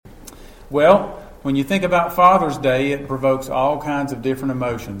Well, when you think about Father's Day, it provokes all kinds of different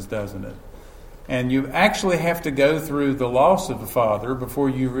emotions, doesn't it? And you actually have to go through the loss of a father before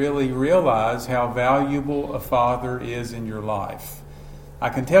you really realize how valuable a father is in your life. I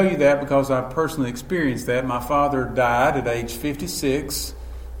can tell you that because I've personally experienced that. My father died at age 56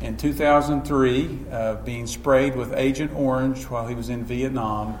 in 2003, being sprayed with Agent Orange while he was in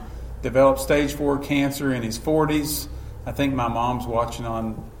Vietnam. Developed stage 4 cancer in his 40s. I think my mom's watching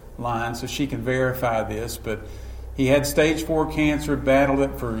online so she can verify this, but he had stage 4 cancer, battled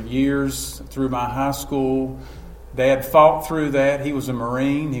it for years through my high school. Dad fought through that. He was a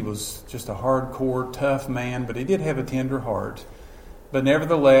Marine. He was just a hardcore, tough man, but he did have a tender heart. But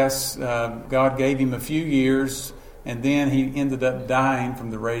nevertheless, God gave him a few years, and then he ended up dying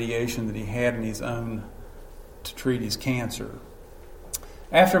from the radiation that he had in his own to treat his cancer.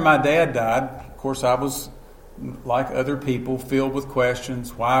 After my dad died, of course, I was, like other people, filled with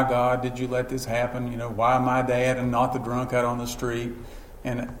questions. Why, God, did you let this happen? Why my dad and not the drunk out on the street?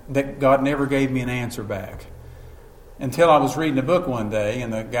 And that God never gave me an answer back. Until I was reading a book one day,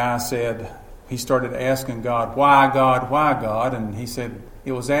 and the guy said, he started asking God, why God, why God? And he said,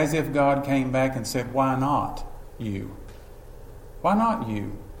 it was as if God came back and said, why not you? Why not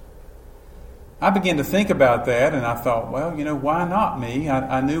you? I began to think about that, and I thought, well, why not me?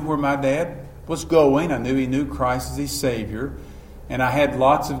 I knew where my dad was going. I knew he knew Christ as his Savior, and I had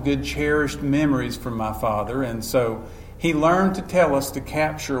lots of good cherished memories from my father, and so he learned to tell us to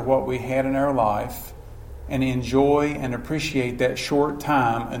capture what we had in our life and enjoy and appreciate that short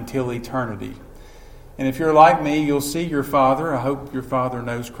time until eternity. And if you're like me, you'll see your father. I hope your father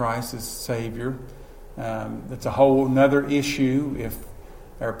knows Christ as Savior. That's a whole other issue if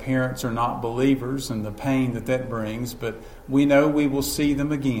our parents are not believers and the pain that brings, but we know we will see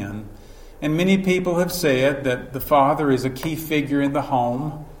them again. And many people have said that the father is a key figure in the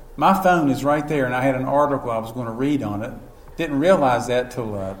home. My phone is right there, and I had an article I was going to read on it. Didn't realize that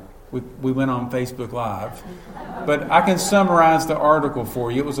till we went on Facebook Live. But I can summarize the article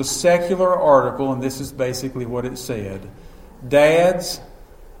for you. It was a secular article, and this is basically what it said. Dads,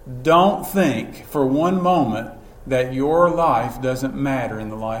 don't think for one moment that your life doesn't matter in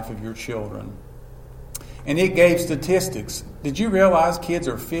the life of your children. And it gave statistics. Did you realize kids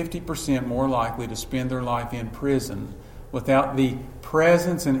are 50% more likely to spend their life in prison without the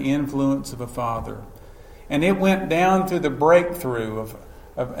presence and influence of a father? And it went down through the breakthrough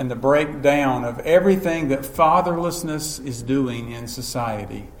and the breakdown of everything that fatherlessness is doing in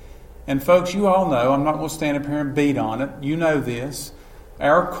society. And folks, you all know, I'm not going to stand up here and beat on it. You know this.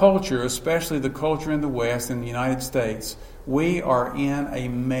 Our culture, especially the culture in the West and the United States, we are in a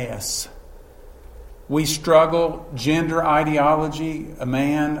mess. We struggle, gender ideology, a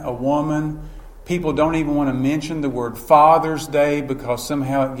man, a woman. People don't even want to mention the word Father's Day because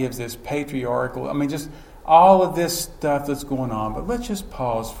somehow it gives this patriarchal, just all of this stuff that's going on. But let's just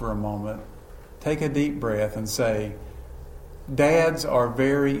pause for a moment, take a deep breath and say, dads are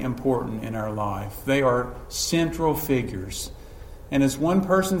very important in our life. They are central figures. And as one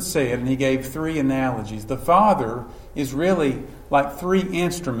person said, and he gave 3 analogies, the father is really like 3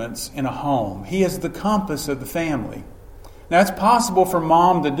 instruments in a home. He is the compass of the family. Now, it's possible for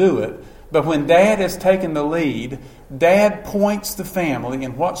mom to do it, but when dad has taken the lead, dad points the family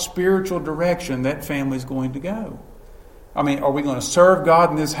in what spiritual direction that family is going to go. Are we going to serve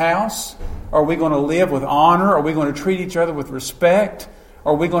God in this house? Are we going to live with honor? Are we going to treat each other with respect?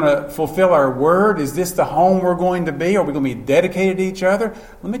 Are we going to fulfill our word? Is this the home we're going to be? Are we going to be dedicated to each other?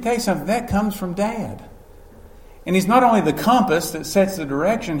 Let me tell you something. That comes from Dad. And he's not only the compass that sets the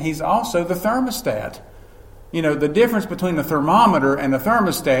direction, he's also the thermostat. The difference between a thermometer and a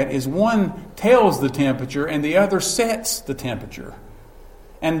thermostat is one tells the temperature and the other sets the temperature.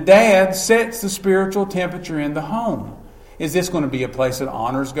 And Dad sets the spiritual temperature in the home. Is this going to be a place that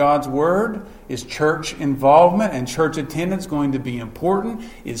honors God's Word? Is church involvement and church attendance going to be important?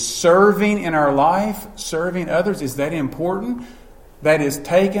 Is serving in our life, serving others, is that important? That is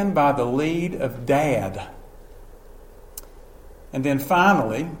taken by the lead of Dad. And then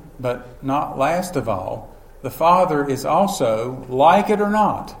finally, but not last of all, the father is also, like it or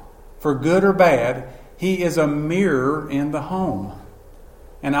not, for good or bad, he is a mirror in the home.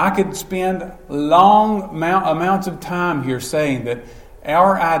 And I could spend long amounts of time here saying that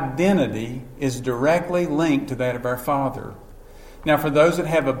our identity is directly linked to that of our father. Now, for those that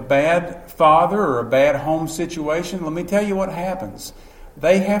have a bad father or a bad home situation, let me tell you what happens.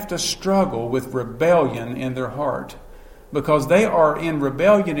 They have to struggle with rebellion in their heart because they are in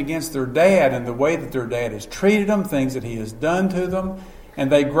rebellion against their dad and the way that their dad has treated them, things that he has done to them,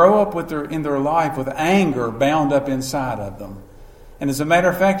 and they grow up in their life with anger bound up inside of them. And as a matter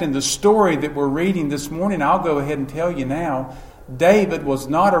of fact, in the story that we're reading this morning, I'll go ahead and tell you now, David was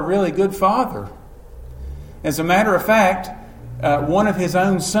not a really good father. As a matter of fact, one of his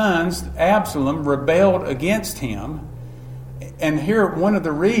own sons, Absalom, rebelled against him. And here, one of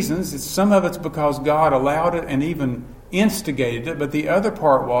the reasons, is some of it's because God allowed it and even instigated it, but the other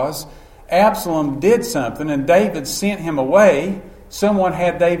part was Absalom did something and David sent him away. Someone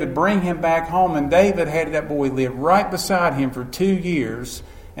had David bring him back home, and David had that boy live right beside him for 2 years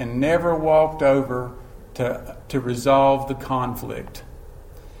and never walked over to resolve the conflict.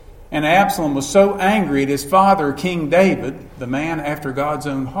 And Absalom was so angry at his father, King David, the man after God's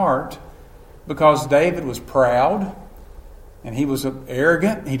own heart, because David was proud and he was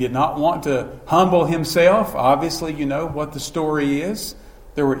arrogant. He did not want to humble himself. Obviously, you know what the story is.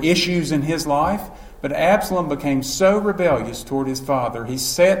 There were issues in his life. But Absalom became so rebellious toward his father, he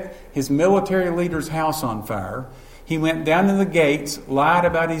set his military leader's house on fire. He went down to the gates, lied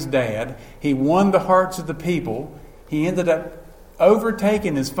about his dad. He won the hearts of the people. He ended up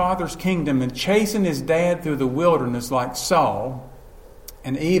overtaking his father's kingdom and chasing his dad through the wilderness like Saul,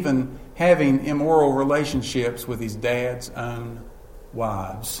 and even having immoral relationships with his dad's own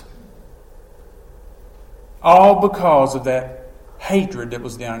wives. All because of that hatred that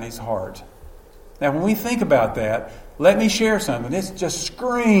was down in his heart. Now, when we think about that, let me share something. It just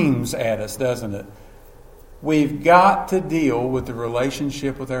screams at us, doesn't it? We've got to deal with the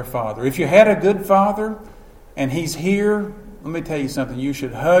relationship with our Father. If you had a good Father and He's here, let me tell you something. You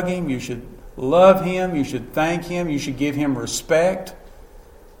should hug Him. You should love Him. You should thank Him. You should give Him respect.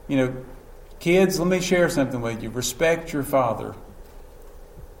 You know, kids, let me share something with you. Respect your Father.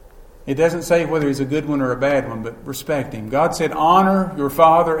 It doesn't say whether He's a good one or a bad one, but respect Him. God said, honor your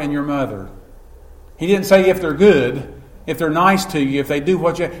father and your mother. He didn't say if they're good, if they're nice to you, if they do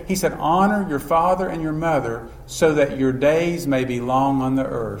what you... He said, honor your father and your mother so that your days may be long on the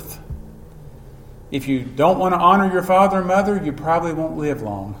earth. If you don't want to honor your father and mother, you probably won't live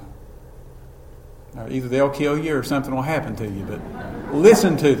long. Or either they'll kill you or something will happen to you. But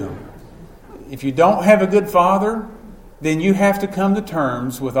listen to them. If you don't have a good father, then you have to come to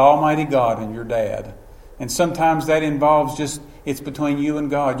terms with Almighty God and your dad. And sometimes that involves just... it's between you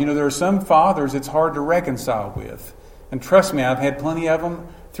and God. You know, there are some fathers it's hard to reconcile with. And trust me, I've had plenty of them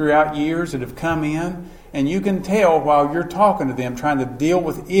throughout years that have come in. And you can tell while you're talking to them, trying to deal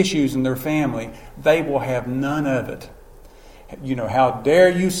with issues in their family, they will have none of it. You know, how dare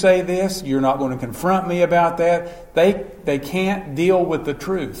you say this? You're not going to confront me about that. They can't deal with the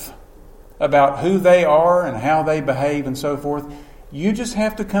truth about who they are and how they behave and so forth. You just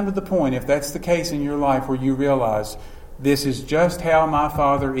have to come to the point, if that's the case in your life, where you realize this is just how my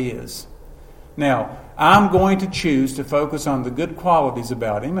Father is. Now, I'm going to choose to focus on the good qualities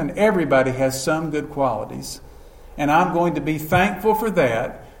about Him, and everybody has some good qualities. And I'm going to be thankful for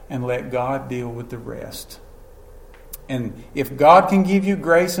that and let God deal with the rest. And if God can give you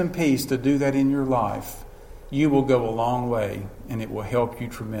grace and peace to do that in your life, you will go a long way, and it will help you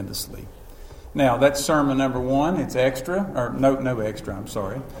tremendously. Now, that's sermon number 1. It's extra, or no extra, I'm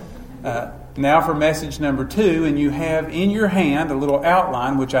sorry. Now for message number 2, and you have in your hand a little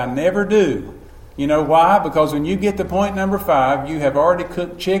outline, which I never do. You know why? Because when you get to point number 5, you have already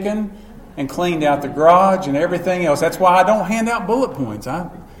cooked chicken and cleaned out the garage and everything else. That's why I don't hand out bullet points. I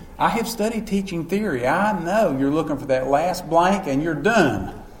have studied teaching theory. I know you're looking for that last blank and you're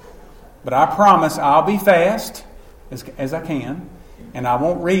done. But I promise I'll be fast as I can. And I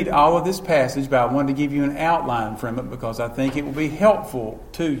won't read all of this passage, but I wanted to give you an outline from it because I think it will be helpful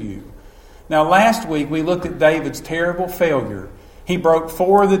to you. Now, last week we looked at David's terrible failure. He broke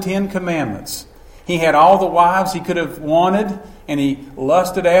 4 of the 10 commandments. He had all the wives he could have wanted, and he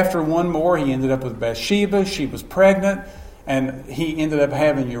lusted after one more. He ended up with Bathsheba. She was pregnant, and he ended up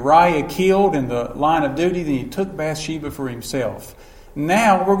having Uriah killed in the line of duty. Then he took Bathsheba for himself.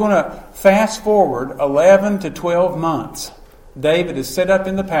 Now we're going to fast forward 11 to 12 months. David is set up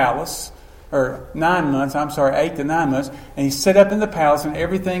in the palace, or 9 months, 8 to 9 months, and he's set up in the palace and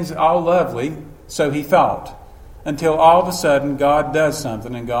everything's all lovely, so he thought, until all of a sudden God does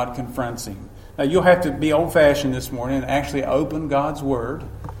something and God confronts him. Now you'll have to be old-fashioned this morning and actually open God's Word.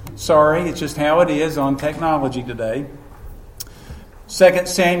 Sorry, it's just how it is on technology today. 2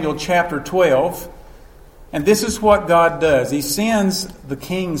 Samuel chapter 12, and this is what God does. He sends the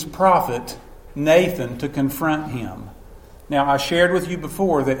king's prophet, Nathan, to confront him. Now, I shared with you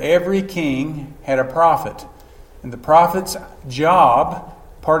before that every king had a prophet. And the prophet's job,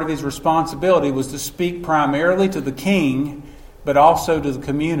 part of his responsibility, was to speak primarily to the king, but also to the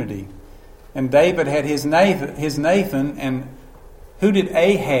community. And David had his Nathan, and who did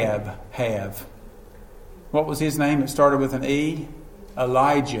Ahab have? What was his name? It started with an E.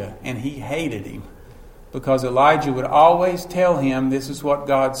 Elijah, and he hated him because Elijah would always tell him this is what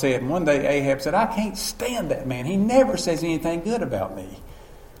God said. And one day Ahab said, I can't stand that man. He never says anything good about me.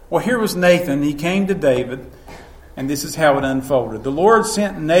 Well, here was Nathan. He came to David, and this is how it unfolded. The Lord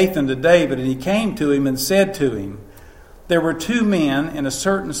sent Nathan to David, and he came to him and said to him, there were two men in a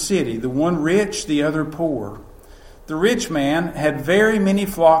certain city, the one rich, the other poor. The rich man had very many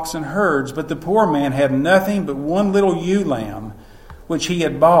flocks and herds, but the poor man had nothing but one little ewe lamb, which he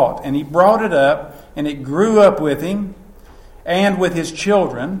had bought. And he brought it up, and it grew up with him and with his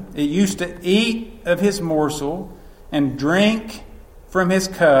children. It used to eat of his morsel and drink from his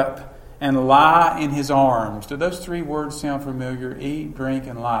cup and lie in his arms. Do those three words sound familiar? Eat, drink,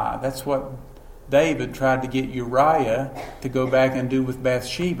 and lie. That's what David tried to get Uriah to go back and do with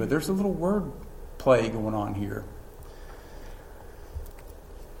Bathsheba. There's a little word play going on here.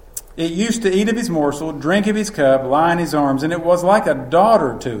 It used to eat of his morsel, drink of his cup, lie in his arms, and it was like a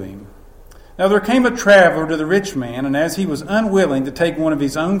daughter to him. Now there came a traveler to the rich man, and as he was unwilling to take one of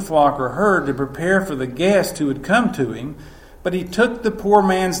his own flock or herd to prepare for the guest who had come to him, but he took the poor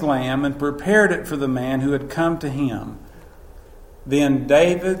man's lamb and prepared it for the man who had come to him. Then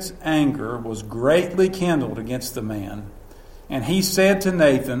David's anger was greatly kindled against the man. And he said to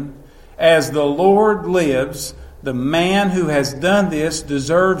Nathan, as the Lord lives, the man who has done this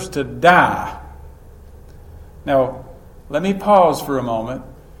deserves to die. Now, let me pause for a moment.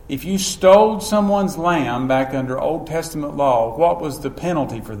 If you stole someone's lamb back under Old Testament law, what was the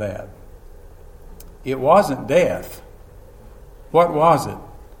penalty for that? It wasn't death. What was it?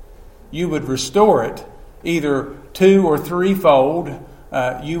 You would restore it either 2 or 3-fold.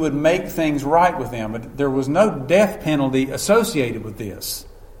 You would make things right with them. But there was no death penalty associated with this.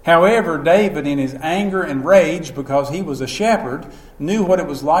 However, David, in his anger and rage, because he was a shepherd, knew what it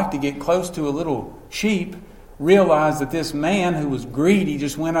was like to get close to a little sheep, realized that this man who was greedy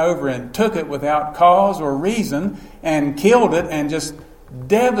just went over and took it without cause or reason and killed it and just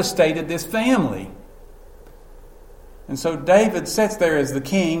devastated this family. And so David sits there as the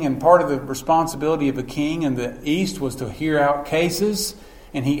king, and part of the responsibility of a king in the East was to hear out cases,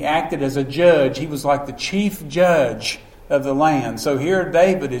 and he acted as a judge. He was like the chief judge of the land. So here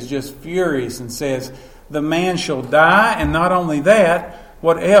David is just furious and says, the man shall die, and not only that,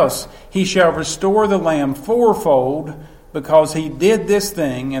 what else? He shall restore the lamb 4-fold because he did this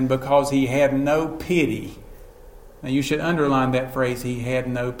thing and because he had no pity. Now you should underline that phrase, he had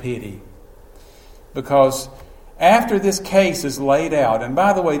no pity. Because after this case is laid out, and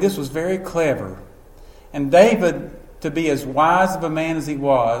by the way, this was very clever, and David, to be as wise of a man as he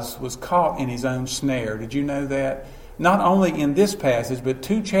was caught in his own snare. Did you know that? Not only in this passage, but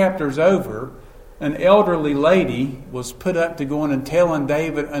 2 chapters over, an elderly lady was put up to go in and telling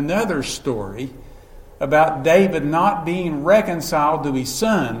David another story about David not being reconciled to his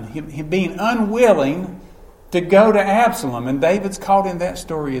son, him being unwilling to go to Absalom. And David's caught in that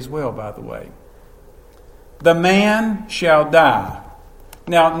story as well, by the way. The man shall die.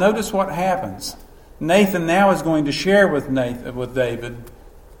 Now, notice what happens. Nathan now is going to share with David,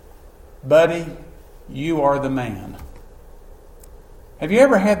 buddy, you are the man. Have you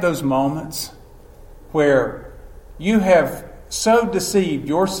ever had those moments where you have so deceived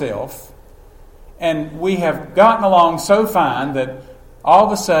yourself and we have gotten along so fine that all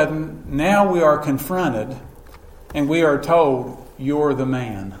of a sudden now we are confronted and we are told, you're the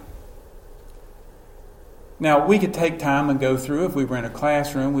man. Now, we could take time and go through, if we were in a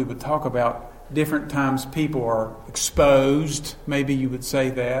classroom, we would talk about different times people are exposed, maybe you would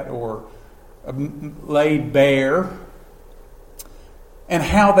say that, or laid bare, and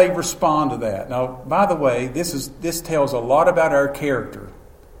how they respond to that. Now, by the way, this tells a lot about our character.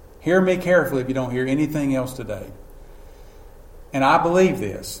 Hear me carefully if you don't hear anything else today. And I believe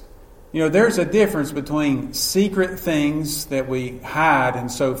this. You know, there's a difference between secret things that we hide and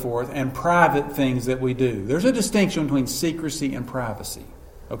so forth and private things that we do. There's a distinction between secrecy and privacy.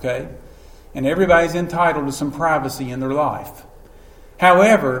 Okay? And everybody's entitled to some privacy in their life.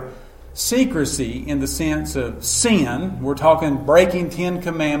 However, secrecy in the sense of sin, we're talking breaking 10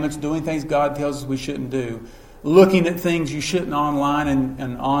 commandments, doing things God tells us we shouldn't do, looking at things you shouldn't online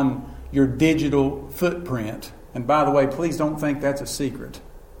and on your digital footprint. And by the way, please don't think that's a secret.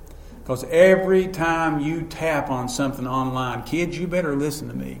 Because every time you tap on something online, kids, you better listen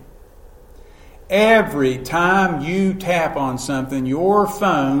to me. Every time you tap on something, your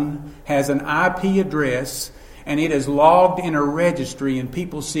phone has an IP address and it is logged in a registry and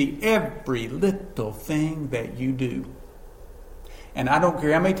people see every little thing that you do. And I don't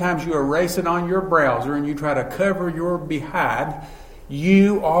care how many times you erase it on your browser and you try to cover your behind,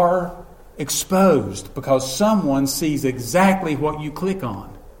 you are exposed because someone sees exactly what you click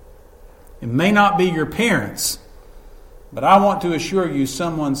on. It may not be your parents, but I want to assure you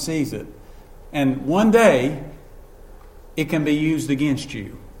someone sees it. And one day, it can be used against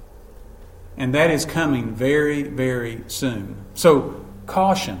you. And that is coming very, very soon. So,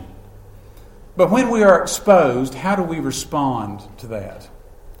 caution. But when we are exposed, how do we respond to that?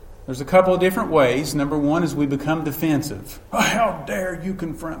 There's a couple of different ways. Number one is we become defensive. Oh, how dare you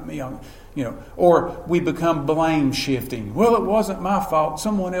confront me on, or we become blame shifting. Well, it wasn't my fault.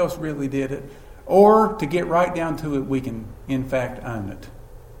 Someone else really did it. Or to get right down to it, we can in fact own it.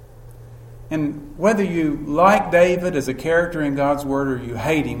 And whether you like David as a character in God's Word or you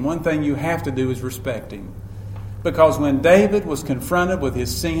hate him, one thing you have to do is respect him. Because when David was confronted with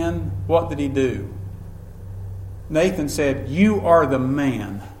his sin, what did he do? Nathan said, "You are the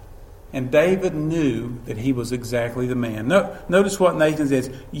man." And David knew that he was exactly the man. Notice what Nathan says.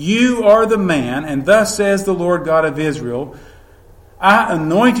 "You are the man, and thus says the Lord God of Israel, I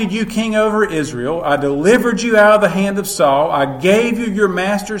anointed you king over Israel. I delivered you out of the hand of Saul. I gave you your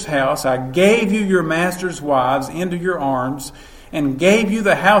master's house. I gave you your master's wives into your arms, and gave you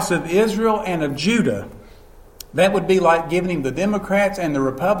the house of Israel and of Judah." That would be like giving him the Democrats and the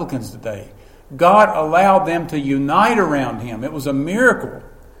Republicans today. God allowed them to unite around him. It was a miracle.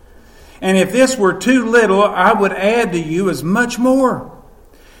 "And if this were too little, I would add to you as much more.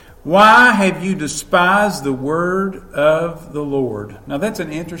 Why have you despised the word of the Lord?" Now that's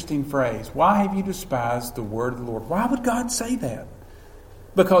an interesting phrase. Why have you despised the word of the Lord? Why would God say that?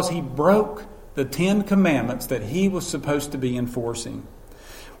 Because he broke the 10 commandments that he was supposed to be enforcing.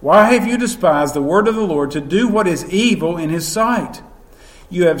 "Why have you despised the word of the Lord to do what is evil in his sight?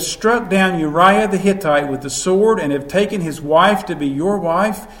 You have struck down Uriah the Hittite with the sword, and have taken his wife to be your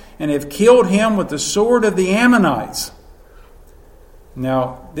wife, and have killed him with the sword of the Ammonites."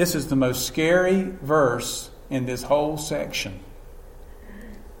 Now, this is the most scary verse in this whole section.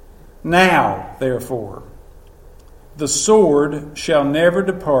 "Now, therefore, the sword shall never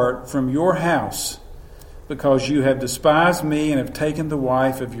depart from your house, because you have despised me and have taken the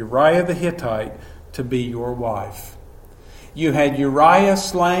wife of Uriah the Hittite to be your wife." You had Uriah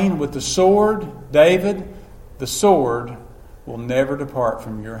slain with the sword. David, the sword will never depart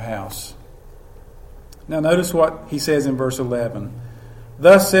from your house. Now notice what he says in verse 11.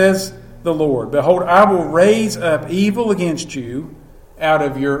 "Thus says the Lord, behold, I will raise up evil against you out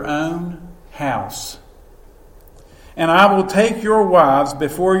of your own house. And I will take your wives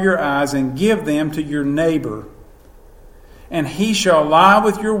before your eyes and give them to your neighbor. And he shall lie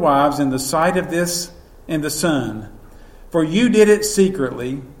with your wives in the sight of this in the sun. For you did it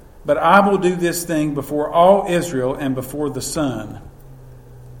secretly, but I will do this thing before all Israel and before the sun."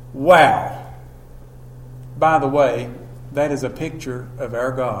 Wow. By the way, that is a picture of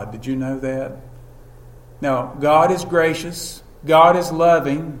our God. Did you know that? Now, God is gracious. God is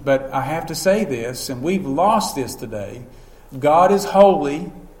loving, but I have to say this, and we've lost this today. God is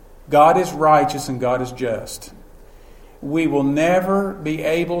holy, God is righteous, and God is just. We will never be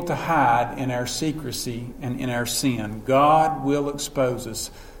able to hide in our secrecy and in our sin. God will expose us.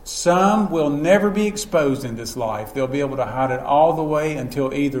 Some will never be exposed in this life. They'll be able to hide it all the way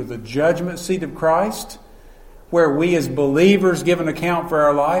until either the judgment seat of Christ, where we as believers give an account for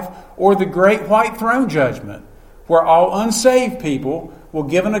our life, or the great white throne judgment, where all unsaved people will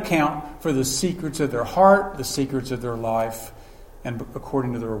give an account for the secrets of their heart, the secrets of their life, and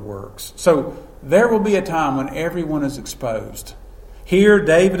according to their works. So there will be a time when everyone is exposed. Here,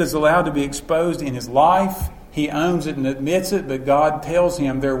 David is allowed to be exposed in his life. He owns it and admits it, but God tells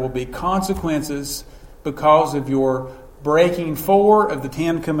him there will be consequences because of your breaking 4 of the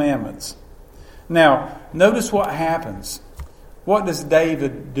 10 commandments. Now, notice what happens. What does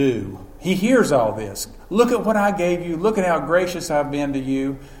David do? He hears all this. Look at what I gave you. Look at how gracious I've been to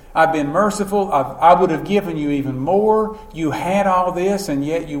you. I've been merciful. I would have given you even more. You had all this, and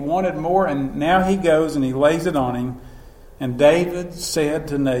yet you wanted more. And now he goes and he lays it on him. And David said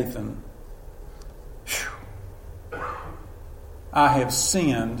to Nathan, "I have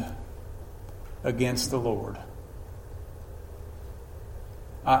sinned against the Lord."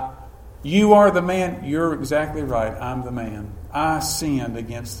 You are the man. You're exactly right. I'm the man. I sinned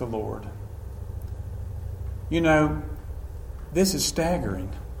against the Lord. You know, this is staggering.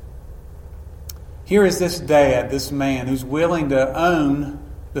 Here is this dad, this man, who's willing to own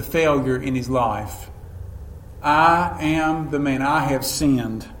the failure in his life. I am the man. I have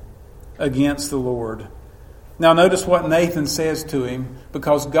sinned against the Lord. Now notice what Nathan says to him,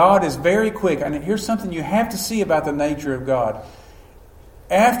 because God is very quick. And here's something you have to see about the nature of God.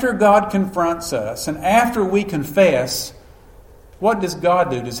 After God confronts us and after we confess, What does God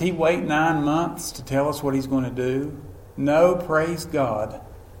do? Does He wait 9 months to tell us what He's going to do? No, praise God.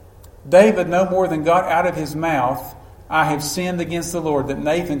 David no more than got out of his mouth, I have sinned against the Lord, that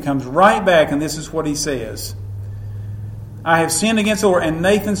Nathan comes right back, and this is what he says. I have sinned against the Lord. And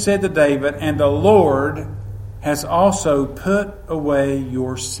Nathan said to David, and the Lord has also put away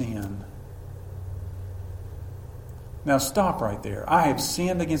your sin. Now stop right there. I have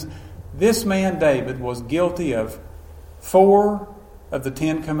sinned against... This man David was guilty of 4 of the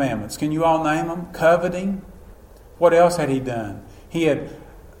 10 commandments. Can you all name them? Coveting. What else had he done? He had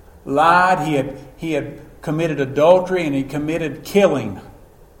lied. He had committed adultery, and he committed killing.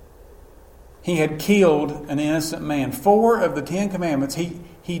 He had killed an innocent man. 4 of the 10 commandments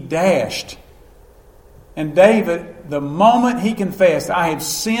he dashed. And David, the moment he confessed, I have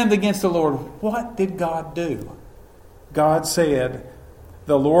sinned against the Lord, what did God do? God said,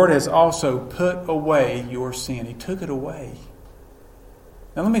 the Lord has also put away your sin. He took it away.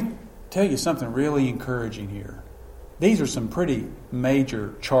 Now let me tell you something really encouraging here. These are some pretty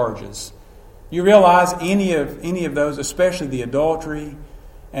major charges. You realize any of those, especially the adultery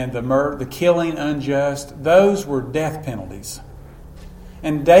and the murder, the killing unjust, those were death penalties.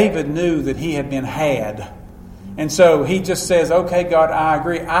 And David knew that he had been had. And so he just says, okay, God, I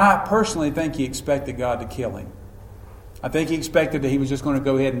agree. I personally think he expected God to kill him. I think he expected that he was just going to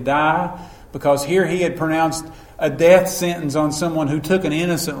go ahead and die, because here he had pronounced a death sentence on someone who took an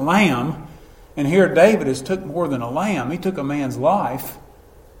innocent lamb. And here David has took more than a lamb. He took a man's life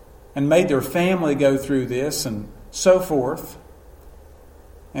and made their family go through this and so forth.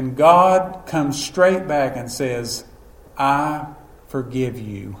 And God comes straight back and says, I forgive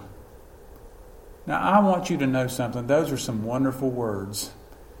you. Now, I want you to know something. Those are some wonderful words.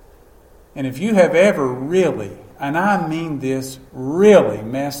 And if you have ever really, and I mean this, really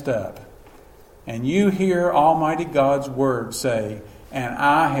messed up, and you hear Almighty God's word say, and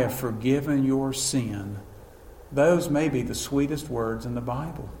I have forgiven your sin, those may be the sweetest words in the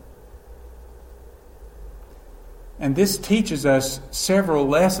Bible. And this teaches us several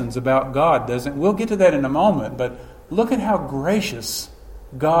lessons about God, doesn't it? We'll get to that in a moment, but look at how gracious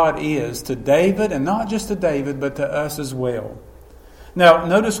God is to David, and not just to David, but to us as well. Now,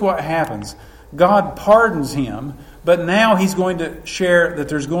 notice what happens. God pardons him, but now he's going to share that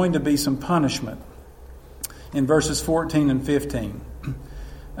there's going to be some punishment in verses 14 and 15.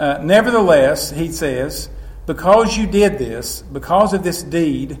 Nevertheless, he says, because you did this, because of this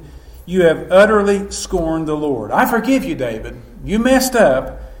deed, you have utterly scorned the Lord. I forgive you, David. You messed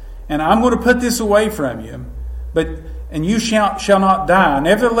up, and I'm going to put this away from you, and you shall not die.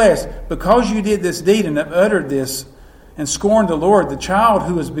 Nevertheless, because you did this deed and have uttered this and scorned the Lord, the child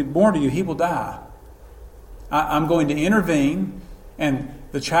who has been born to you, he will die. I'm going to intervene, and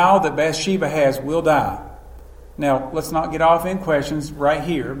the child that Bathsheba has will die. Now, let's not get off in questions right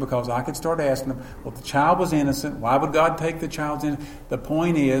here, because I could start asking them, well, the child was innocent. Why would God take the child's innocence? The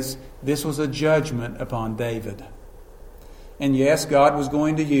point is, this was a judgment upon David. And yes, God was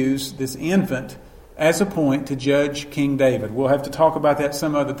going to use this infant as a point to judge King David. We'll have to talk about that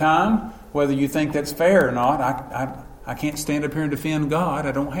some other time, whether you think that's fair or not. I can't stand up here and defend God.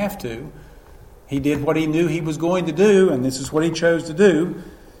 I don't have to. He did what he knew he was going to do, and this is what he chose to do.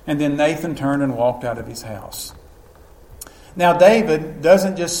 And then Nathan turned and walked out of his house. Now, David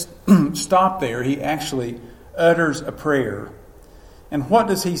doesn't just stop there. He actually utters a prayer. And what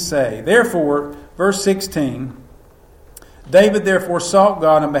does he say? Therefore, verse 16, David therefore sought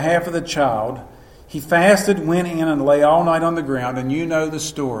God on behalf of the child. He fasted, went in, and lay all night on the ground. And you know the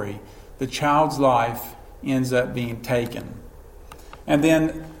story. The child's life ends up being taken. And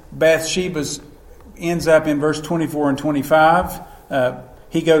then Bathsheba ends up in verse 24 and 25.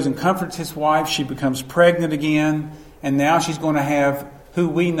 He goes and comforts his wife. She becomes pregnant again. And now she's going to have who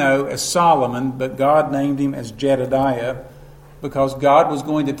we know as Solomon, but God named him as Jedediah, because God was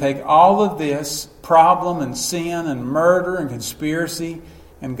going to take all of this problem and sin and murder and conspiracy,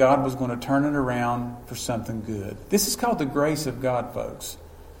 and God was going to turn it around for something good. This is called the grace of God, folks.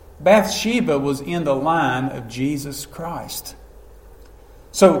 Bathsheba was in the line of Jesus Christ.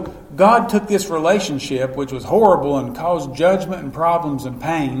 So God took this relationship, which was horrible and caused judgment and problems and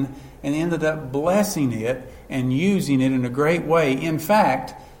pain, and ended up blessing it and using it in a great way. In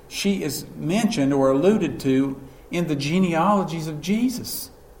fact, she is mentioned or alluded to in the genealogies of Jesus.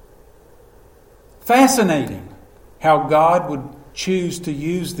 Fascinating how God would choose to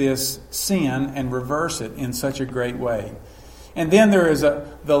use this sin and reverse it in such a great way. And then there is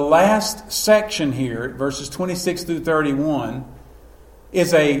the last section here, verses 26 through 31,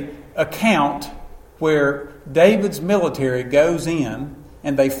 is a account where David's military goes in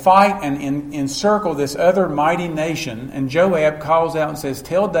and they fight and encircle this other mighty nation. And Joab calls out and says,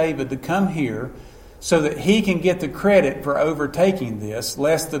 tell David to come here so that he can get the credit for overtaking this,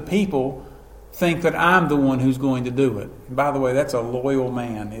 lest the people think that I'm the one who's going to do it. And by the way, that's a loyal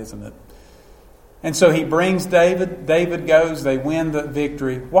man, isn't it? And so he brings David. David goes. They win the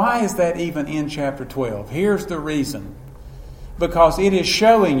victory. Why is that even in chapter 12? Here's the reason. Because it is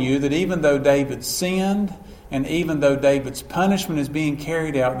showing you that even though David sinned, and even though David's punishment is being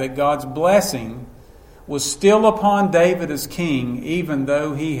carried out, that God's blessing was still upon David as king, even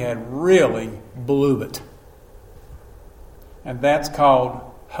though he had really blew it. And that's called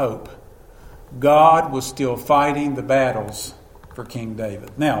hope. God was still fighting the battles for King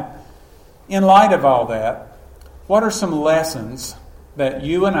David. Now, in light of all that, what are some lessons that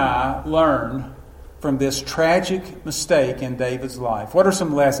you and I learn from this tragic mistake in David's life? What are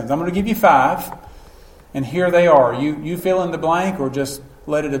some lessons? I'm going to give you 5, and here they are. You fill in the blank or just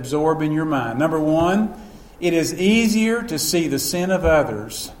let it absorb in your mind. Number 1, it is easier to see the sin of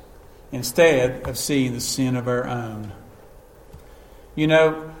others instead of seeing the sin of our own. You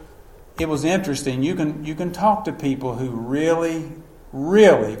know, it was interesting. You can talk to people who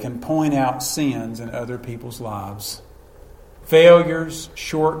really can point out sins in other people's lives. Failures,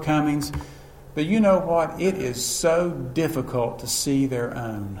 shortcomings. But you know what? It is so difficult to see their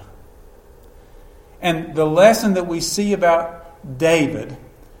own. And the lesson that we see about David,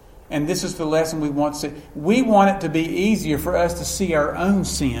 and this is the lesson we want to see, we want it to be easier for us to see our own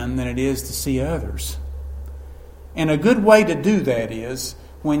sin than it is to see others. And a good way to do that is,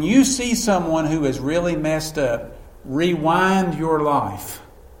 when you see someone who is really messed up, rewind your life.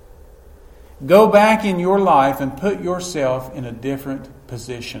 Go back in your life and put yourself in a different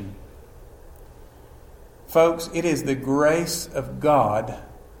position. Folks, it is the grace of God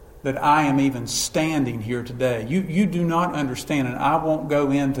that I am even standing here today. You do not understand, and I won't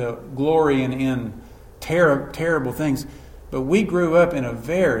go into glorying in terrible things, but we grew up in a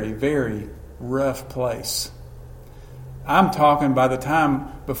very, very rough place. I'm talking by the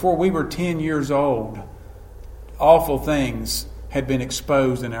time, before we were 10 years old, awful things had been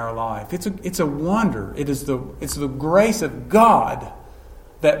exposed in our life. It's a wonder. It's the grace of God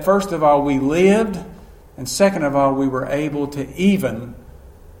that, first of all, we lived, and second of all, we were able to even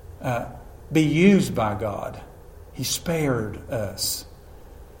be used by God. He spared us.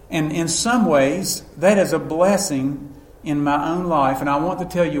 And in some ways, that is a blessing in my own life, and I want to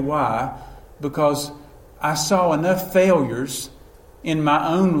tell you why. Because I saw enough failures in my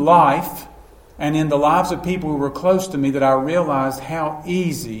own life and in the lives of people who were close to me that I realized how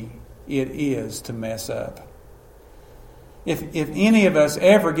easy it is to mess up. If any of us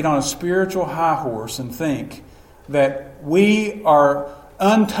ever get on a spiritual high horse and think that we are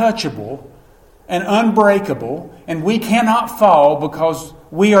untouchable and unbreakable and we cannot fall because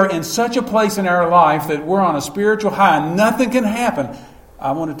we are in such a place in our life that we're on a spiritual high and nothing can happen,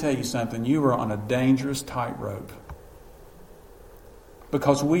 I want to tell you something. You are on a dangerous tightrope.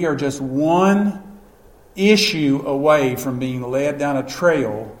 Because we are just one issue away from being led down a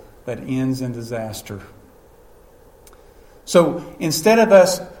trail that ends in disaster. So instead of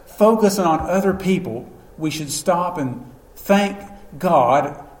us focusing on other people, we should stop and thank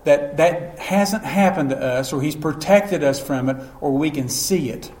God that that hasn't happened to us, or He's protected us from it, or we can see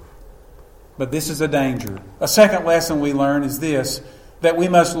it. But this is a danger. A second lesson we learn is this: that we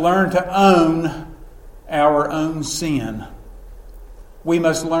must learn to own our own sin. We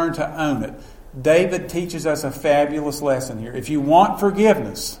must learn to own it. David teaches us a fabulous lesson here. If you want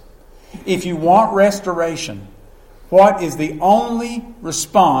forgiveness, if you want restoration, what is the only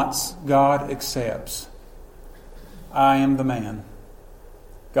response God accepts? I am the man.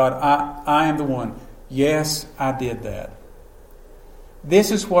 God, I am the one. Yes, I did that.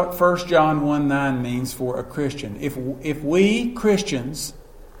 This is what 1 John 1:9 means for a Christian. If we Christians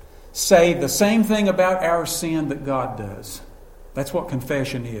say the same thing about our sin that God does, that's what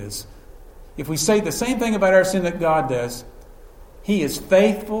confession is. If we say the same thing about our sin that God does, He is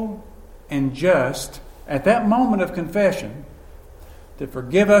faithful and just at that moment of confession to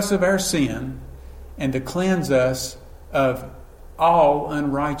forgive us of our sin and to cleanse us of all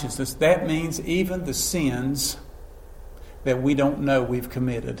unrighteousness. That means even the sins that we don't know we've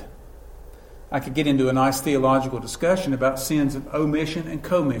committed. I could get into a nice theological discussion about sins of omission and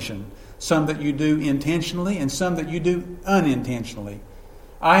commission. Some that you do intentionally and some that you do unintentionally.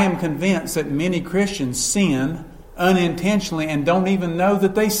 I am convinced that many Christians sin unintentionally and don't even know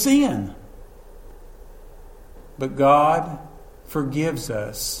that they sin. But God forgives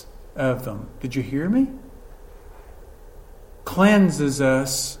us of them. Did you hear me? Cleanses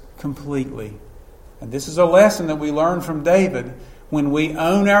us completely. And this is a lesson that we learn from David. When we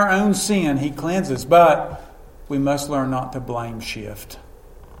own our own sin, He cleanses. But we must learn not to blame shift.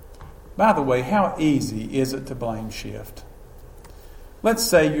 By the way, how easy is it to blame shift? Let's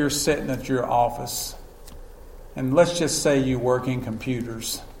say you're sitting at your office, and let's just say you work in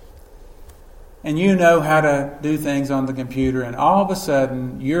computers, and you know how to do things on the computer, and all of a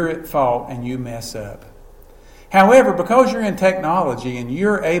sudden you're at fault and you mess up. However, because you're in technology and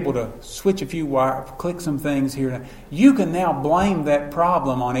you're able to switch a few wires, click some things here, you can now blame that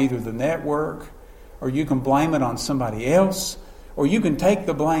problem on either the network, or you can blame it on somebody else, or you can take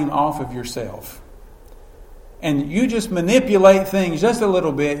the blame off of yourself. And you just manipulate things just a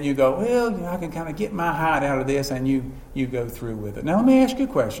little bit, and you go, well, I can kind of get my hide out of this, and you go through with it. Now let me ask you a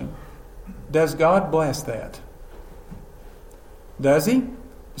question. Does God bless that? Does He?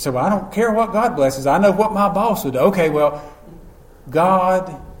 You say, well, I don't care what God blesses. I know what my boss would do. Okay, well,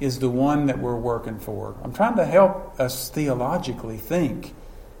 God is the one that we're working for. I'm trying to help us theologically think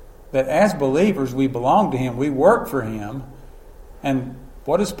that as believers, we belong to Him. We work for Him. And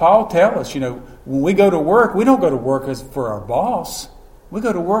what does Paul tell us? When we go to work, we don't go to work as for our boss. We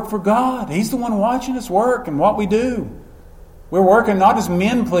go to work for God. He's the one watching us work and what we do. We're working not as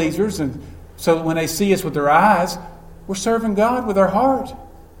men pleasers, and so when they see us with their eyes, we're serving God with our heart.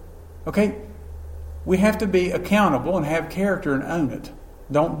 Okay? We have to be accountable and have character and own it.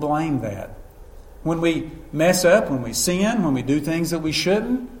 Don't blame that. When we mess up, when we sin, when we do things that we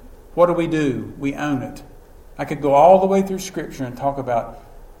shouldn't, what do? We own it. I could go all the way through Scripture and talk about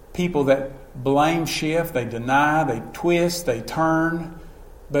people that blame shift, they deny, they twist, they turn.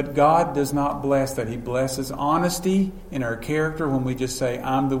 But God does not bless that. He blesses honesty in our character when we just say,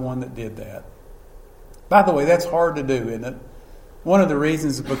 I'm the one that did that. By the way, that's hard to do, isn't it? One of the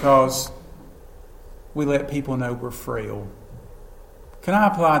reasons is because we let people know we're frail. Can I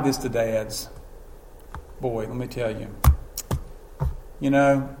apply this to dads? Boy, let me tell you.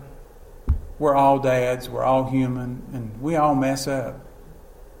 We're all dads, we're all human, and we all mess up.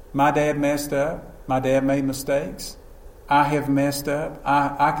 My dad messed up. My dad made mistakes. I have messed up.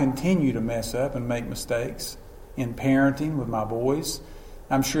 I continue to mess up and make mistakes in parenting with my boys.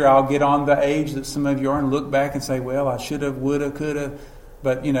 I'm sure I'll get on the age that some of you are and look back and say, well, I should have, would have, could have.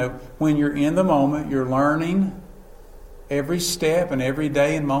 But, when you're in the moment, you're learning every step and every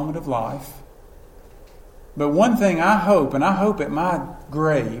day and moment of life. But one thing I hope, and I hope at my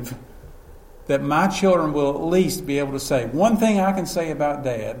grave, that my children will at least be able to say, one thing I can say about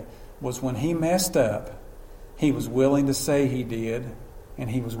Dad was when he messed up, he was willing to say he did, and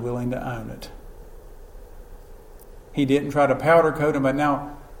he was willing to own it. He didn't try to powder coat them, but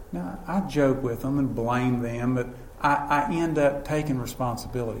now I joke with them and blame them, but I end up taking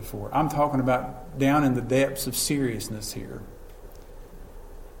responsibility for it. I'm talking about down in the depths of seriousness here.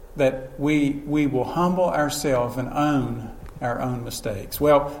 That we will humble ourselves and own our own mistakes.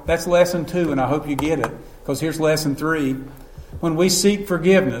 Well, that's lesson 2, and I hope you get it, because here's lesson 3. When we seek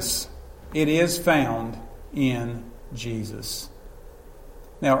forgiveness, it is found in Jesus.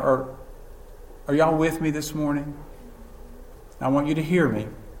 Now, are y'all with me this morning? I want you to hear me.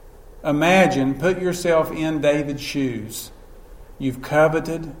 Imagine, put yourself in David's shoes. You've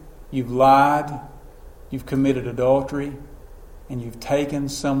coveted, you've lied, you've committed adultery, and you've taken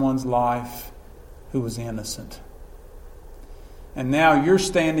someone's life who was innocent. And now you're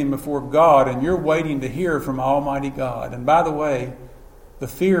standing before God and you're waiting to hear from Almighty God. And by the way, the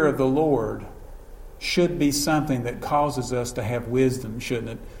fear of the Lord should be something that causes us to have wisdom, shouldn't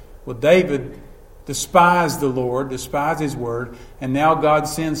it? Well, David despised the Lord, despised His word, and now God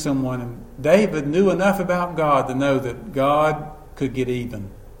sends someone. And David knew enough about God to know that God could get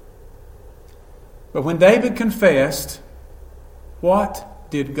even. But when David confessed, what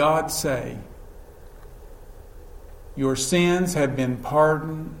did God say? Your sins have been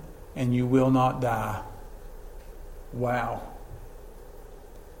pardoned and you will not die. Wow.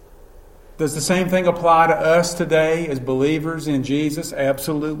 Does the same thing apply to us today as believers in Jesus?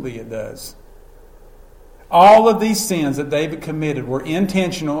 Absolutely it does. All of these sins that David committed were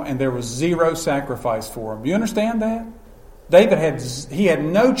intentional and there was zero sacrifice for them. Do you understand that? David had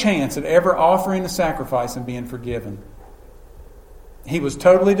no chance at ever offering a sacrifice and being forgiven. He was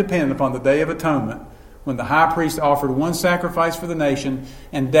totally dependent upon the Day of Atonement, when the high priest offered one sacrifice for the nation,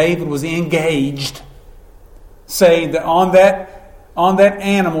 and David was engaged, saying that on that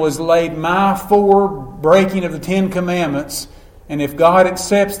animal is laid my breaking of the 10 Commandments, and if God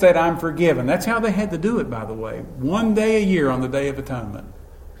accepts that, I'm forgiven. That's how they had to do it, by the way. One day a year on the Day of Atonement.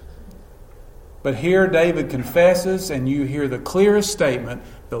 But here David confesses, and you hear the clearest statement,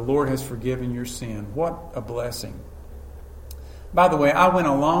 the Lord has forgiven your sin. What a blessing. By the way, I went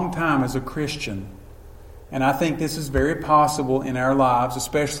a long time as a Christian And I think this is very possible in our lives,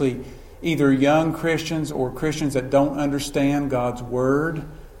 especially either young Christians or Christians that don't understand God's Word.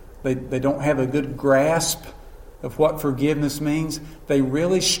 They don't have a good grasp of what forgiveness means. They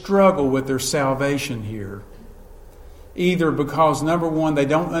really struggle with their salvation here. Either because, number one, they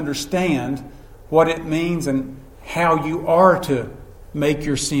don't understand what it means and how you are to make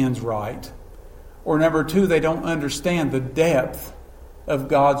your sins right. Or number two, they don't understand the depth of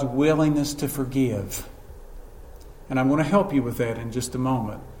God's willingness to forgive. And I'm going to help you with that in just a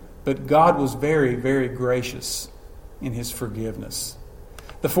moment. But God was very, very gracious in His forgiveness.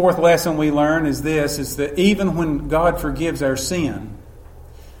 The fourth lesson we learn is this, is that even when God forgives our sin,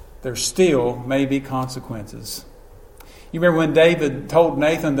 there still may be consequences. You remember when David told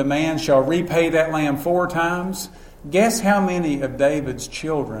Nathan, the man shall repay that lamb 4 times? Guess how many of David's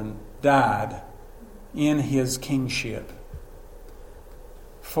children died in his kingship?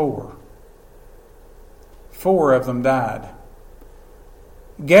 4. 4 of them died.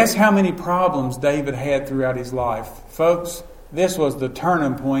 Guess how many problems David had throughout his life? Folks, this was the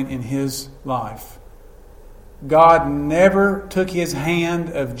turning point in his life. God never took His hand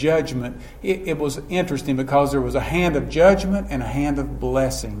of judgment. It was interesting because there was a hand of judgment and a hand of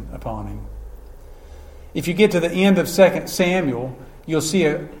blessing upon him. If you get to the end of 2 Samuel, you'll see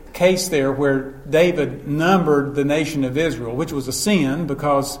a case there where David numbered the nation of Israel, which was a sin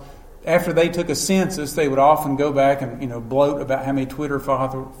because after they took a census, they would often go back and gloat about how many Twitter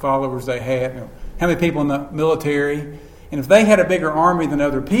followers they had, how many people in the military. And if they had a bigger army than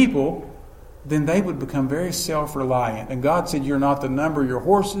other people, then they would become very self-reliant. And God said, you're not to number your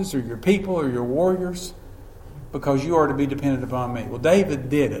horses or your people or your warriors because you are to be dependent upon me. Well, David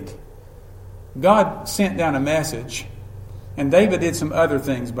did it. God sent down a message, and David did some other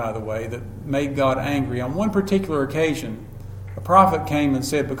things, by the way, that made God angry. On one particular occasion, a prophet came and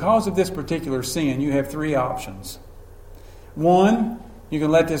said, because of this particular sin, you have 3 options. 1, you can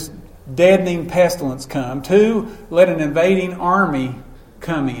let this deadening pestilence come. 2, let an invading army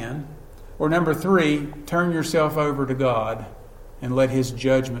come in. Or number 3, turn yourself over to God and let His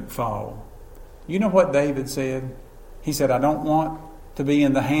judgment fall. You know what David said? He said, I don't want to be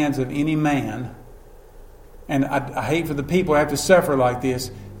in the hands of any man. And I hate for the people to have to suffer like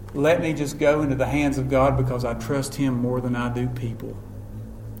this. Let me just go into the hands of God because I trust Him more than I do people.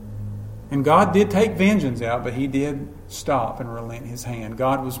 And God did take vengeance out, but He did stop and relent His hand.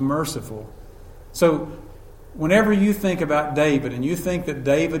 God was merciful. So whenever you think about David and you think that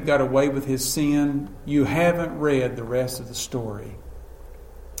David got away with his sin, you haven't read the rest of the story.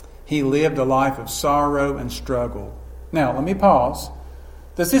 He lived a life of sorrow and struggle. Now, let me pause.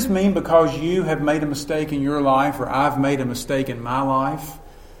 Does this mean because you have made a mistake in your life or I've made a mistake in my life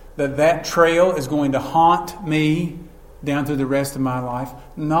that trail is going to haunt me down through the rest of my life?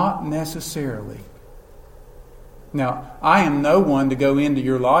 Not necessarily. Now, I am no one to go into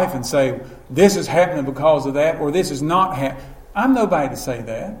your life and say, this is happening because of that, or this is not happening. I'm nobody to say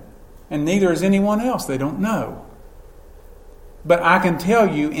that. And neither is anyone else. They don't know. But I can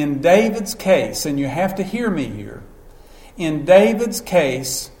tell you, in David's case, and you have to hear me here, in David's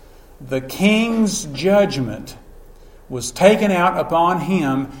case, the king's judgment was taken out upon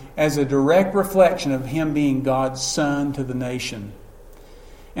him as a direct reflection of him being God's son to the nation.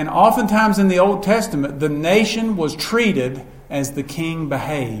 And oftentimes in the Old Testament, the nation was treated as the king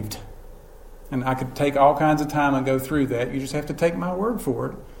behaved. And I could take all kinds of time and go through that. You just have to take my word for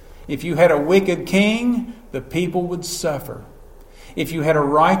it. If you had a wicked king, the people would suffer. If you had a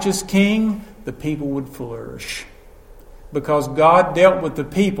righteous king, the people would flourish. Because God dealt with the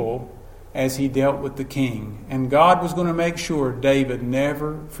people as He dealt with the king. And God was going to make sure David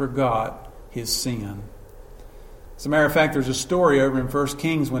never forgot his sin. As a matter of fact, there's a story over in 1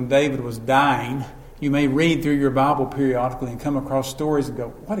 Kings when David was dying. You may read through your Bible periodically and come across stories and go,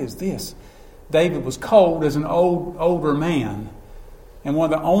 what is this? David was cold as an older man. And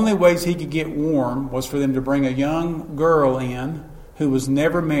one of the only ways he could get warm was for them to bring a young girl in who was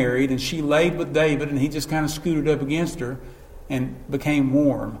never married. And she laid with David and he just kind of scooted up against her and became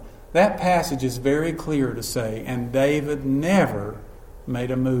warm. That passage is very clear to say, and David never made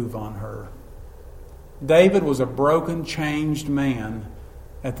a move on her. David was a broken, changed man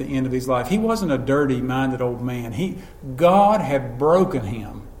at the end of his life. He wasn't a dirty-minded old man. God had broken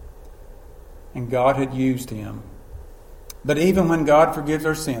him, and God had used him. But even when God forgives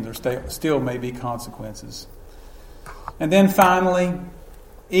our sin, there still may be consequences. And then finally,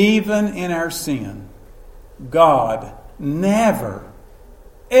 even in our sin, God never,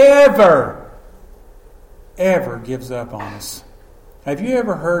 ever gives up on us. Have you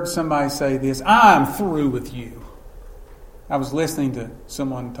ever heard somebody say this? I'm through with you. I was listening to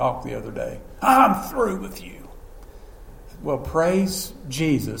someone talk the other day. I'm through with you. Well, praise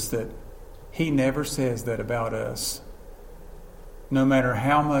Jesus that He never says that about us. No matter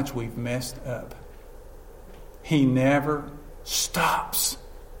how much we've messed up, He never stops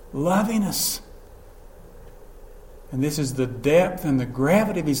loving us. And this is the depth and the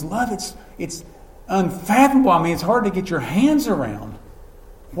gravity of His love. It's unfathomable. I mean, it's hard to get your hands around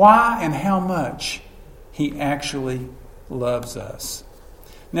why and how much He actually loves us.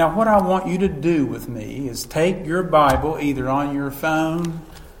 Now, what I want you to do with me is take your Bible, either on your phone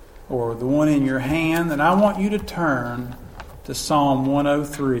or the one in your hand, and I want you to turn to Psalm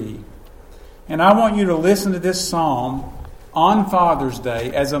 103. And I want you to listen to this psalm on Father's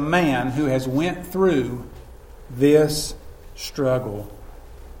Day as a man who has went through this struggle.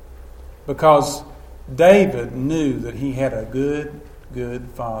 Because David knew that he had a good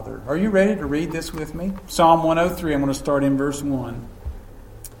father. Are you ready to read this with me? Psalm 103, I'm going to start in verse 1.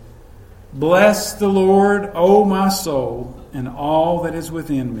 Bless the Lord, O my soul, and all that is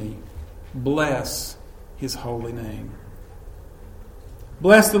within me. Bless His holy name.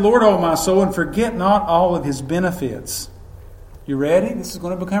 Bless the Lord, O my soul, and forget not all of His benefits. You ready? This is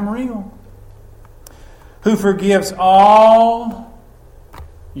going to become real. Who forgives all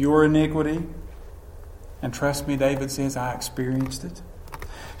your iniquity. And trust me, David says, I experienced it.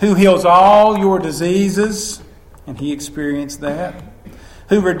 Who heals all your diseases. And he experienced that.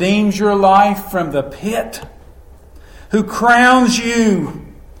 Who redeems your life from the pit. Who crowns you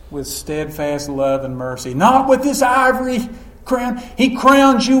with steadfast love and mercy. Not with this ivory crown. He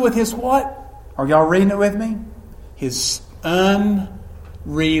crowns you with His what? Are y'all reading it with me? His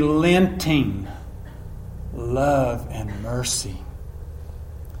unrelenting love and mercy.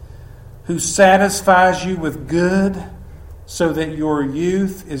 Who satisfies you with good so that your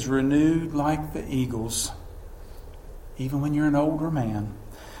youth is renewed like the eagles. Even when you're an older man.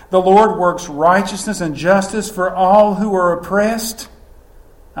 The Lord works righteousness and justice for all who are oppressed.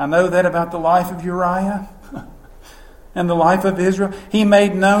 I know that about the life of Uriah and the life of Israel. He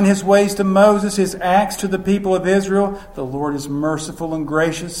made known His ways to Moses, His acts to the people of Israel. The Lord is merciful and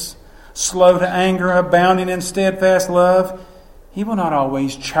gracious, slow to anger, abounding in steadfast love. He will not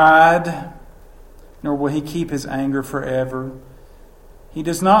always chide, nor will He keep His anger forever. He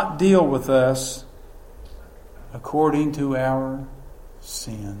does not deal with us according to our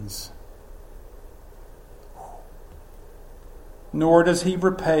sins, nor does He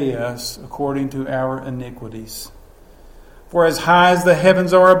repay us according to our iniquities. For as high as the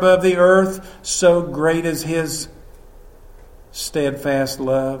heavens are above the earth, so great is His steadfast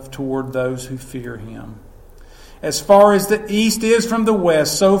love toward those who fear Him. As far as the east is from the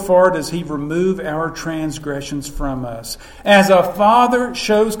west, so far does He remove our transgressions from us. As a father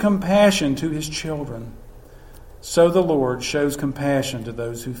shows compassion to his children, so the Lord shows compassion to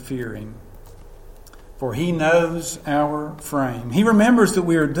those who fear Him. For He knows our frame. He remembers that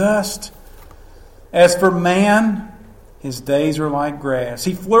we are dust. As for man, his days are like grass.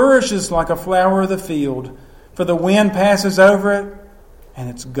 He flourishes like a flower of the field. For the wind passes over it, and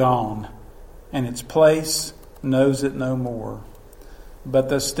it's gone, and its place knows it no more. But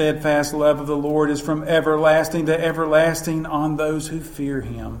the steadfast love of the Lord is from everlasting to everlasting on those who fear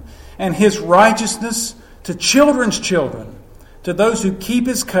Him. And His righteousness to children's children, to those who keep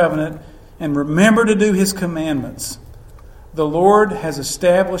His covenant and remember to do His commandments. The Lord has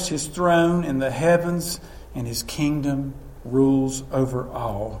established His throne in the heavens, and His kingdom rules over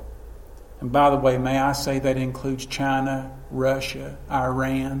all. And by the way, may I say that includes China, Russia,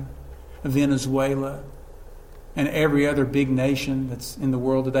 Iran, Venezuela, and every other big nation that's in the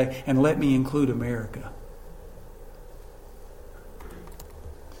world today. And let me include America.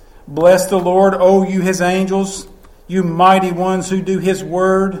 Bless the Lord, O you His angels, you mighty ones who do His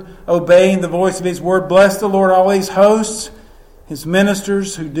word, obeying the voice of His word. Bless the Lord, all His hosts, His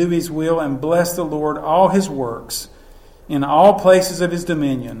ministers who do His will, and bless the Lord, all His works, in all places of His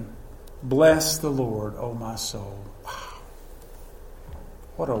dominion. Bless the Lord, O my soul. Wow.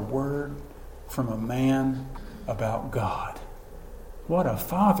 What a word from a man about God. What a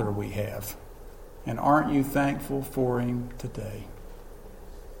Father we have. And aren't you thankful for Him today?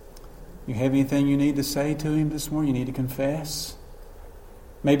 You have anything you need to say to Him this morning? You need to confess?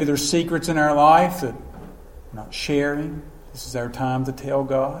 Maybe there's secrets in our life that we're not sharing. This is our time to tell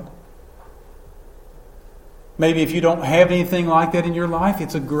God. Maybe if you don't have anything like that in your life,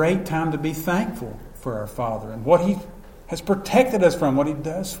 it's a great time to be thankful for our Father and what He has protected us from, what He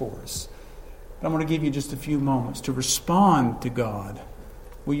does for us. But I'm going to give you just a few moments to respond to God.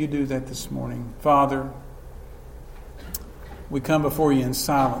 Will you do that this morning? Father, we come before You in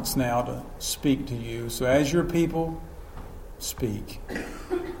silence now to speak to You. So as Your people, speak.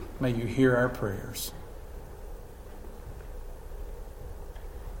 May you hear our prayers.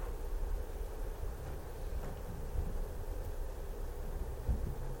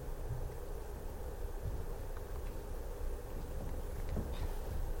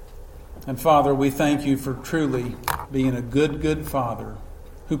 And Father, we thank you for truly being a good, good Father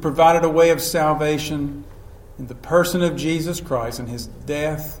who provided a way of salvation in the person of Jesus Christ and his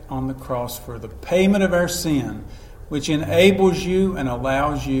death on the cross for the payment of our sin, which enables you and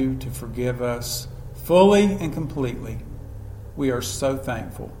allows you to forgive us fully and completely. We are so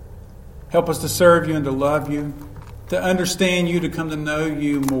thankful. Help us to serve you and to love you, to understand you, to come to know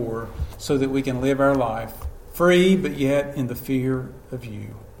you more, so that we can live our life free, but yet in the fear of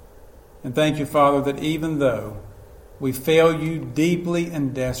you. And thank you, Father, that even though we fail you deeply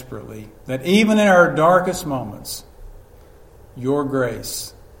and desperately, that even in our darkest moments, your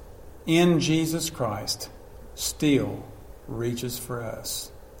grace in Jesus Christ still reaches for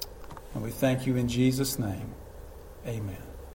us. And we thank you in Jesus' name. Amen.